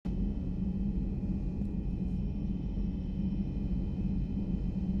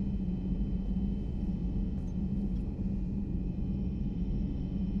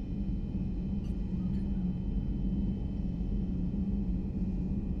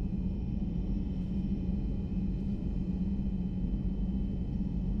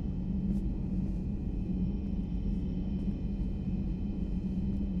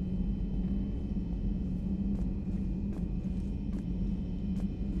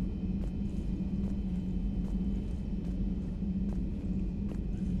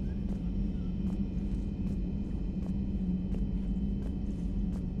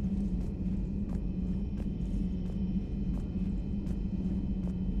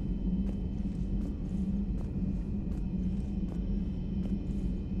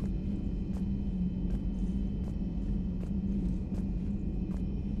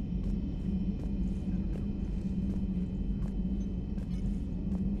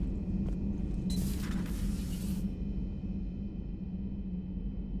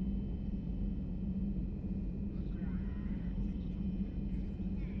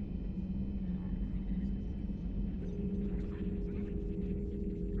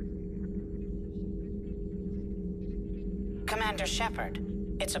Commander Shepard.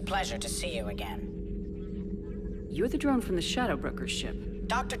 It's a pleasure to see you again. You're the drone from the Shadow Broker's ship.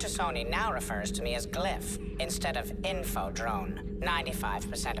 Dr. Tassoni now refers to me as Glyph instead of Info Drone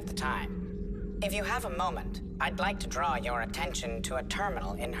 95% of the time. If you have a moment, I'd like to draw your attention to a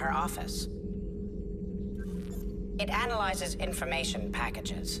terminal in her office. It analyzes information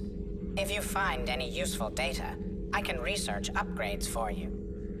packages. If you find any useful data, I can research upgrades for you.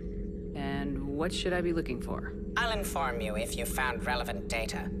 And what should I be looking for? I'll inform you if you found relevant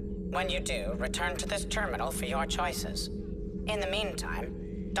data. When you do, return to this terminal for your choices. In the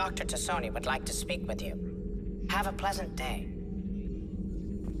meantime, Dr. Tassoni would like to speak with you. Have a pleasant day.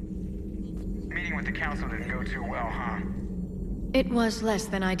 Meeting with the council didn't go too well, huh? It was less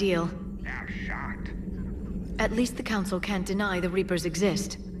than ideal. Yeah, I'm shocked. At least the council can't deny the Reapers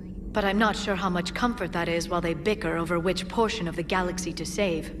exist. But I'm not sure how much comfort that is while they bicker over which portion of the galaxy to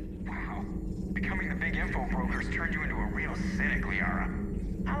save. Wow. Becoming the big info brokers turned you into a real cynic,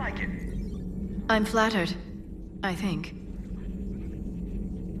 Liara. I like it. I'm flattered. I think.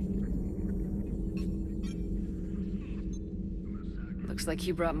 Looks like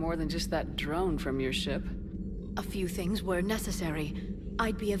you brought more than just that drone from your ship. A few things were necessary.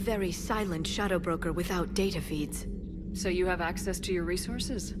 I'd be a very silent shadow broker without data feeds. So you have access to your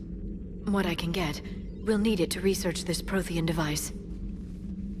resources? What I can get. We'll need it to research this Prothean device.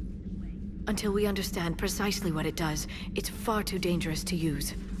 Until we understand precisely what it does, it's far too dangerous to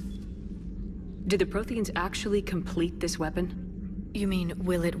use. Did the Protheans actually complete this weapon? You mean,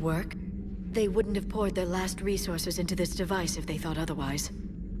 will it work? They wouldn't have poured their last resources into this device if they thought otherwise.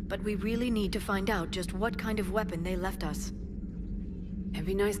 But we really need to find out just what kind of weapon they left us. It'd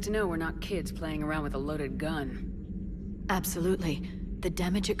be nice to know we're not kids playing around with a loaded gun. Absolutely. The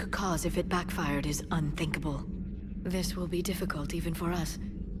damage it could cause if it backfired is unthinkable. This will be difficult even for us.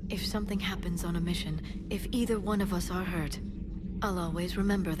 If something happens on a mission, if either one of us are hurt, I'll always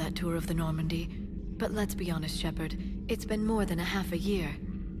remember that tour of the Normandy. But let's be honest, Shepard, it's been more than a half a year.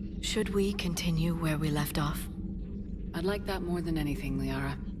 Should we continue where we left off? I'd like that more than anything,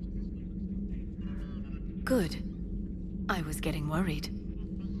 Liara. Good. I was getting worried.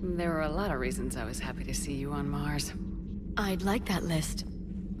 There were a lot of reasons I was happy to see you on Mars. I'd like that list.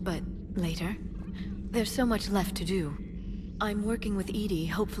 But later? There's so much left to do. I'm working with Edie.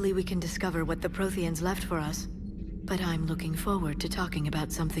 Hopefully we can discover what the Protheans left for us. But I'm looking forward to talking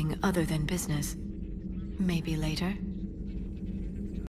about something other than business. Maybe later?